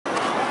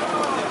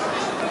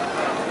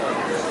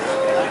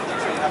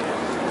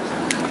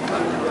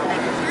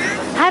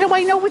so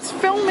I know it's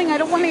filming. I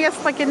don't want to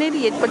ask like an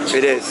idiot, but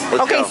it is.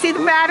 Let's okay, go. see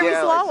the battery's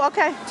low?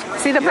 Okay.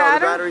 See the battery?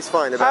 The battery's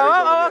fine. The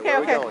battery's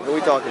over here. Okay. Who are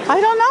we talking to? I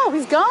don't know.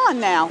 He's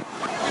gone now.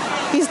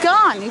 He's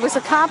gone. He was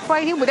a cop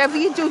right here. Whatever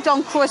you do,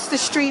 don't cross the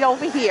street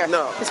over here.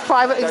 No. It's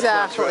private. That's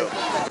exactly. not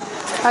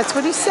true. That's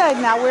what he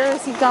said. Now where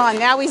is he gone?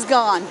 Now he's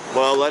gone.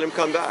 Well, let him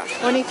come back.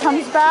 When he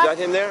comes back? Is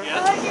that him there?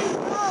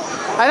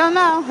 I don't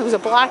know. It was a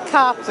black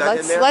cop. Is that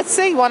him there? Let's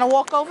see. You want to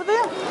walk over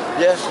there?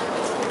 Yes.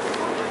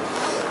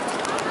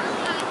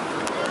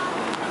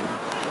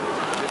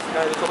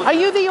 Are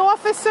you the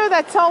officer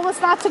that told us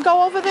not to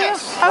go over there?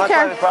 Yes. Okay. It's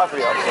not private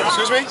property, officer.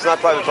 Excuse me? It's not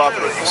private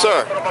property.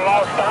 Sir,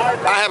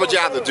 I have a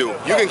job to do.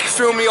 You can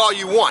film me all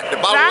you want. The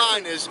bottom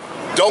line is,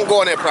 don't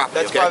go on their property.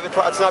 That's private.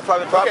 It's not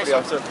private property,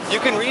 officer. You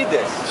can read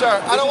this. Sir,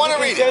 I don't want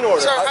to read it.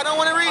 Sir, I don't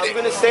want to read it. I'm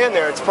going to stand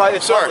there. It's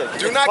private. Sir, public.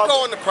 do not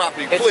go on the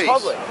property, please. It's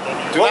public.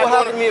 What will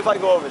happen to me if I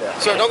go over there?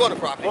 Sir, don't go on the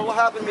property. What will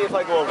happen to me if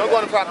I go over there? Don't go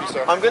on the property,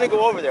 sir. I'm going to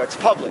go over there. It's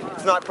public.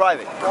 It's not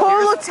private.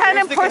 Call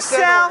Lieutenant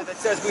Purcell. That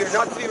says we are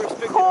not to be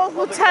restricted. Call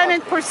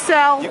Lieutenant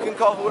Purcell. You can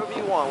call whoever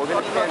you want. We're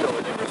going to stand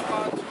over there.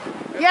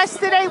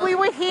 Yesterday we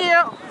were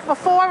here for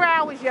 4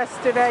 hours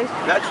yesterday.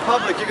 That's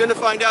public. You're going to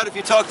find out if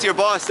you talk to your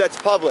boss. That's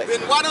public.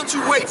 Then why don't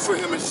you wait for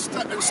him and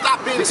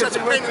stop being such a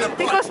pain in the butt?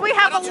 Because we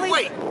have why don't you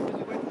wait?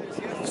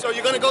 So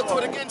you're going to go through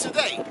it again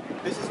today?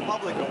 This is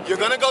public. You're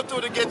going to go through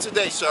it again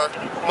today, sir.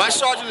 My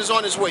sergeant is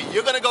on his way.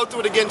 You're going to go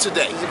through it again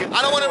today.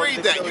 I don't want to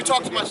read that. You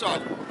talk to my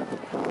sergeant.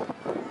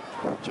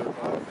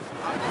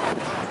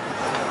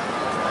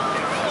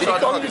 Did he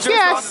call me a jerk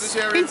Yes,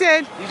 he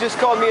did. You just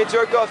called me a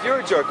jerk off. You're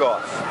a jerk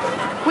off.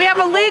 We have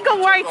a legal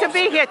right to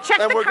be here.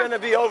 And we're going to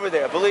be over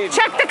there, believe me.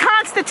 Check the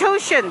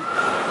Constitution.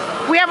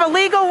 We have a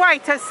legal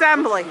right to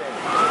assembly.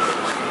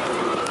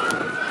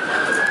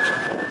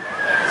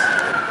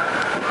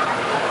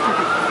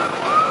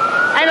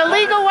 And a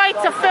legal right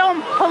to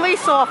film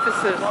police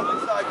officers.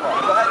 Public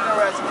sidewalk. Go ahead and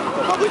arrest me.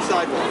 Public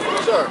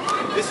sidewalk. Sir.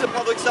 This is a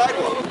public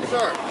sidewalk.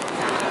 Sir.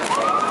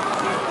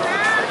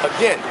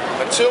 Again,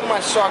 until my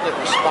sergeant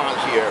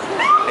responds here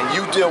and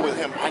you deal with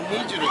him, I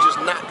need you to just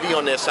not be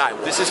on their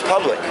sidewalk. This is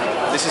public.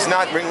 This is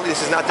not Ringling.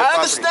 This is not their I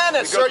property. understand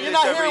that, sir. You're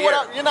not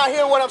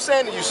hearing what I'm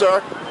saying to you,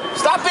 sir.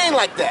 Stop being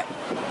like that.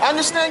 I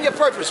understand your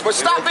purpose, but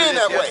stop being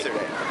that way.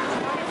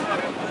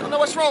 I don't know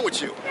what's wrong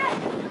with you.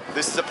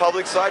 This is a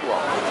public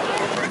sidewalk.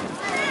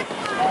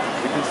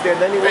 We can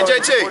stand anywhere. Hey,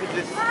 JT.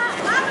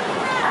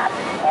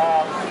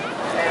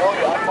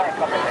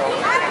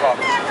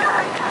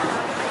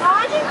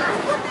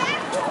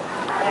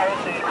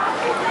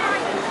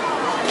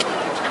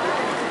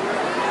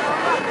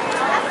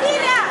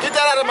 Get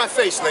that out of my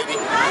face, lady.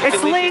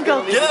 It's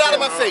legal. Get it out of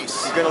my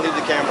face. You're going to leave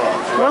the camera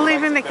off. We're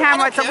leaving the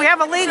camera, so we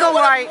have a legal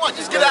right.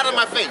 Just get out of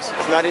my face.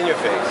 It's not in your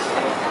face.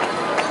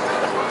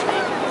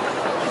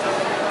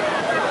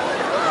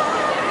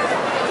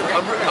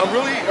 I'm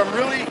really.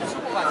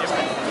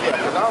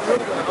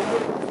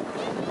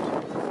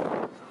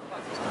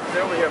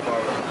 Stay over here,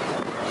 Marlon.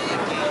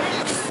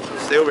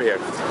 Stay over here.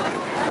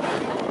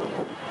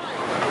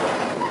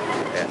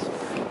 Yes.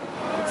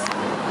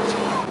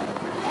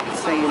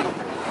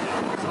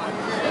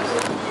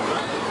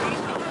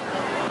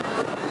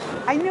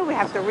 I knew we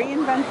have to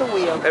reinvent the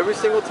wheel. Every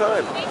single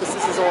time. This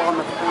is all on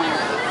the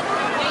plan.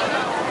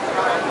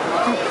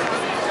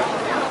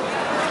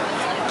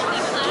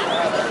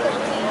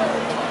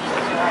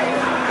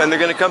 And they're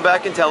going to come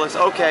back and tell us,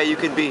 okay, you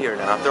can be here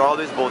now after all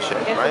this bullshit,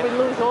 After right? we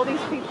lose all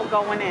these people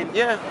going in.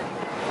 Yeah.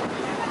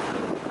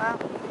 Well,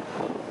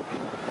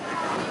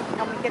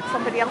 can we get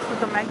somebody else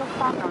with a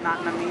megaphone? No, not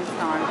in the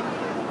meantime.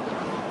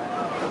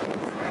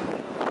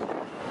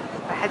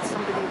 I had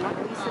somebody want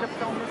Lisa to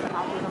film this and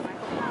I'll do the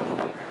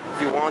megaphone.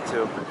 If you want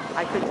to.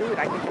 I could do it.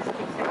 I could just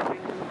keep saying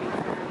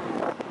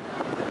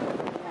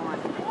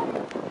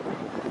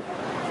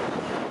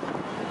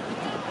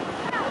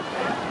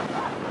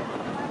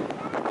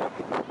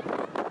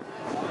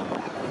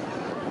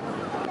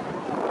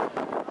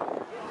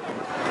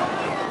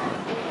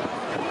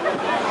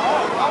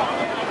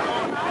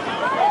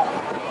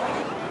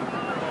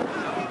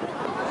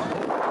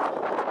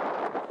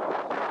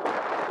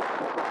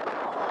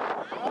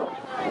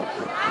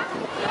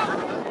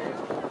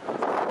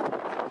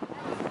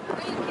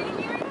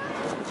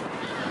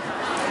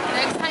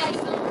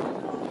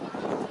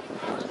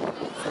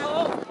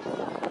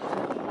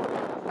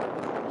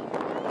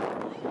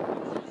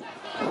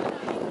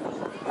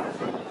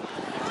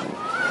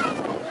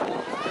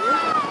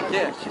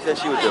Yeah, she said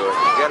she would do it.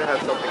 You gotta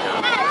have something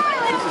else.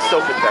 This is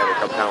so pathetic,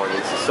 I'm telling you.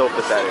 This is so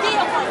pathetic.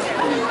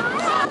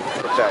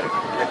 Pathetic.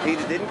 And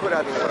Peter didn't put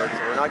out the word, so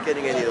we're not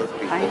getting any of those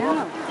people. I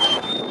know.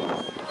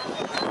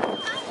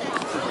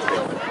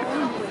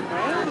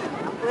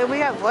 We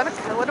have, what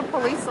a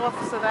police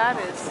officer that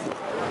is.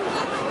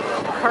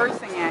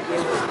 Cursing at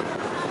you.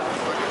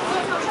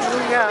 Here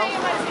we go.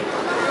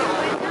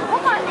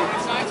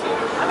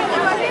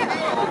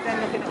 Then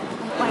they're going to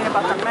complain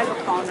about the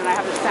megaphone and I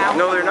have a sound.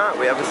 No, they're not.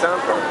 We have a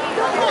sound card.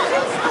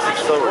 This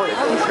is so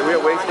ridiculous. We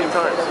are wasting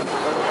time.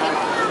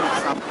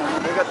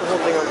 They got the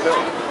whole thing on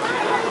film.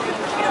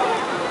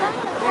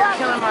 You're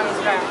killing my comes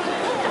back.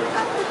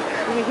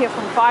 We were here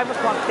from 5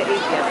 o'clock to 8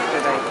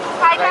 yesterday.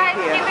 Hi guys,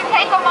 here. you can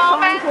take a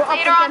moment Signs were up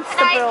later on against the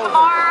tonight, building.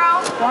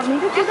 tomorrow. Want me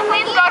to do Just them?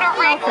 please go to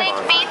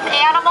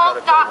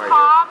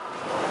ringlingbeatsanimals.com.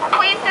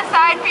 Please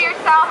decide for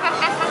yourself if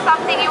this is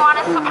something you want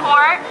to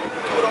support.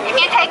 If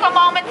you take a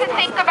moment to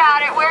think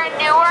about it, we're in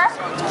Newark.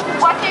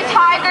 What do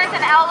tigers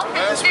and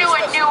elephants do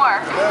in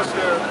Newark?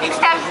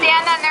 Except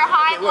stand on their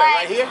hind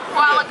legs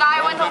while a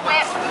guy with a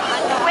whip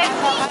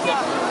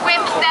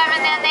whips them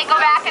and then they go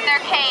back in their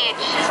cage.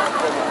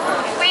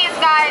 Please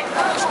guys,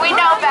 we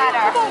know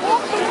better.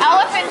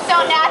 Elephants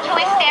don't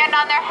naturally stand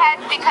on their heads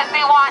because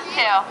they want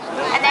to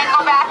and then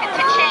go back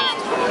into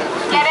chains.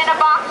 Get in a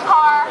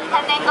boxcar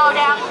and then go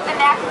down to the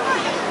next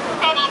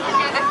city to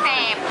do the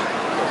same.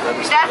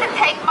 It doesn't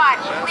take much.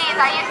 Please,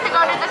 I used to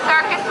go to the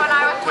circus when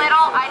I was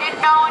little. I didn't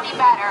know any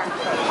better.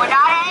 We're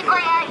not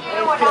angry at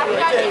you. We're not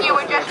judging you.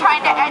 We're just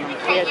trying to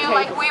educate you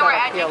like we were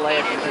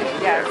educated.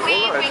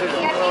 Please, we can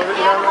get these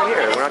animals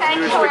to the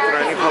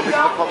sanctuary.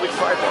 Public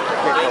sidewalk.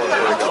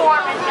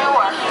 Perform in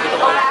Newark.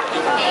 Go back to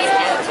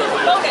stages.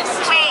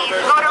 Please,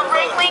 go to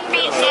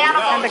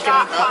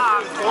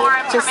ringlingbeatsanimals.com for more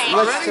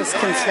information. Let's just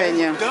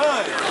continue.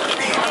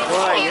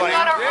 Please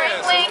go to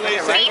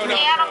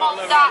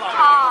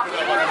ringlingbeatsanimals.com.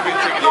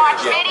 You can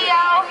watch video,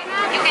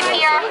 you can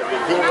hear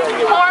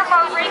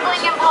former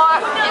Ringling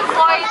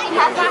employees'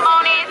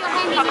 testimonies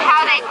of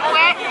how they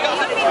quit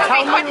because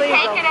they couldn't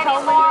take it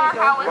anymore,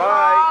 how it was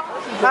wrong.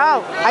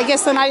 Oh, I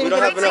guess then I didn't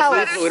get to tell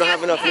us. We don't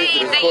have enough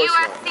leaflets, of The course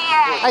not.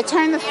 USDA. I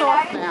turned this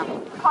off now.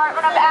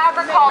 Department of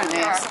Agriculture.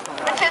 This is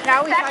the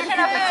Now we have section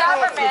of the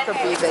government to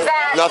be there.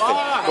 that Nothing,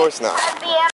 of course not. has the